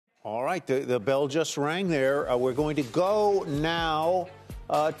All right, the bell just rang there. We're going to go now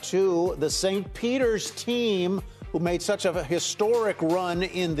to the St. Peter's team, who made such a historic run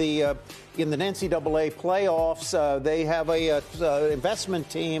in the NCAA playoffs. They have a investment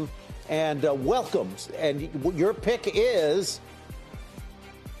team, and welcomes. And your pick is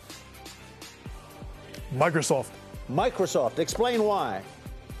Microsoft. Microsoft. Explain why.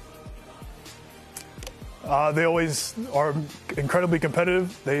 They always are incredibly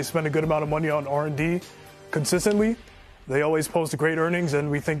competitive. They spend a good amount of money on R&D consistently. They always post great earnings,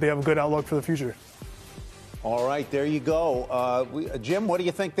 and we think they have a good outlook for the future. All right, there you go. Jim, what do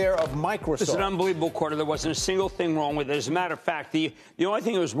you think there of Microsoft? It's an unbelievable quarter. There wasn't a single thing wrong with it. As a matter of fact, the only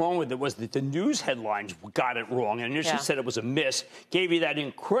thing that was wrong with it was that the news headlines got it wrong. And initially said it was a miss, gave you that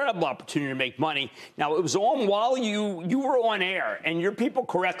incredible opportunity to make money. Now, it was on while you were on air, and your people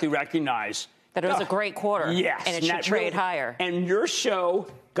correctly recognized that it was a great quarter. Yes. And it should trade higher. And your show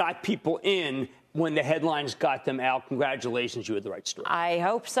got people in when the headlines got them out. Congratulations, you had the right story. I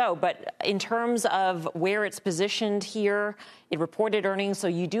hope so. But in terms of where it's positioned here, it reported earnings, so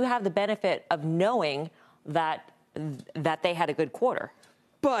you do have the benefit of knowing that they had a good quarter.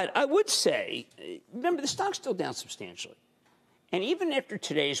 But I would say, remember, the stock's still down substantially. And even after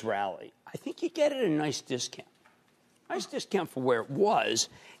today's rally, I think you get it at a nice discount. Nice discount for where it was.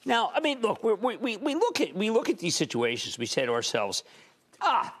 Now, I mean, look, we look at these situations. We say to ourselves,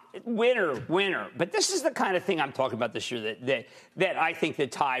 winner. But this is the kind of thing I'm talking about this year that I think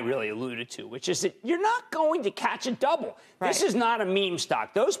that Ty really alluded to, which is that you're not going to catch a double. Right. This is not a meme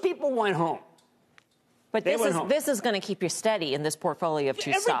stock. Those people went home. But this is going to keep you steady in this portfolio of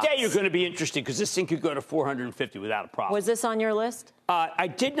two stocks. Every day you're going to be interested because this thing could go to 450 without a problem. Was this on your list? I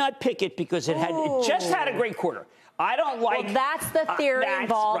did not pick it because it just had a great quarter. I don't like. Well, that's the theory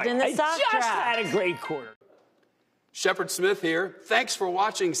involved in the stock trap. It just trap. had a great quarter. Shepard Smith here. Thanks for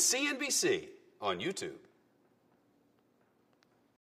watching CNBC on YouTube.